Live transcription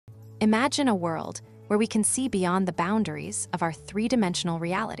Imagine a world where we can see beyond the boundaries of our three-dimensional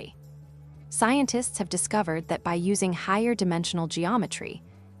reality. Scientists have discovered that by using higher dimensional geometry,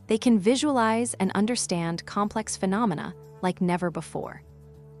 they can visualize and understand complex phenomena like never before.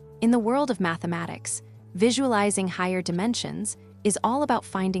 In the world of mathematics, visualizing higher dimensions is all about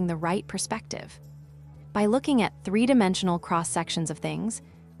finding the right perspective. By looking at three-dimensional cross-sections of things,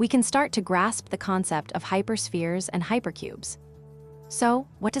 we can start to grasp the concept of hyperspheres and hypercubes. So,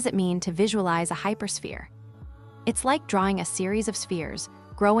 what does it mean to visualize a hypersphere? It's like drawing a series of spheres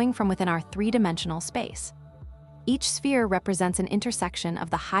growing from within our three-dimensional space. Each sphere represents an intersection of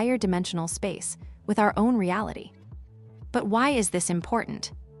the higher dimensional space with our own reality. But why is this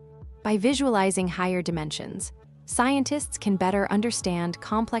important? By visualizing higher dimensions, scientists can better understand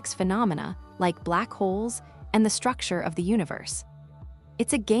complex phenomena like black holes and the structure of the universe.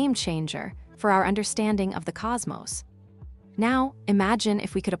 It's a game changer for our understanding of the cosmos. Now, imagine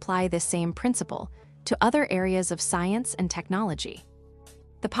if we could apply this same principle to other areas of science and technology.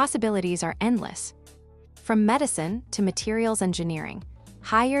 The possibilities are endless. From medicine to materials engineering,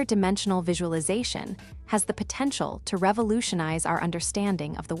 higher dimensional visualization has the potential to revolutionize our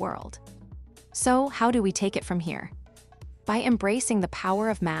understanding of the world. So, how do we take it from here? By embracing the power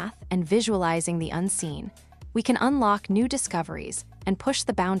of math and visualizing the unseen, we can unlock new discoveries and push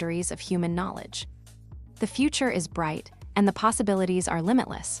the boundaries of human knowledge. The future is bright, and the possibilities are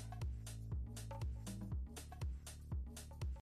limitless.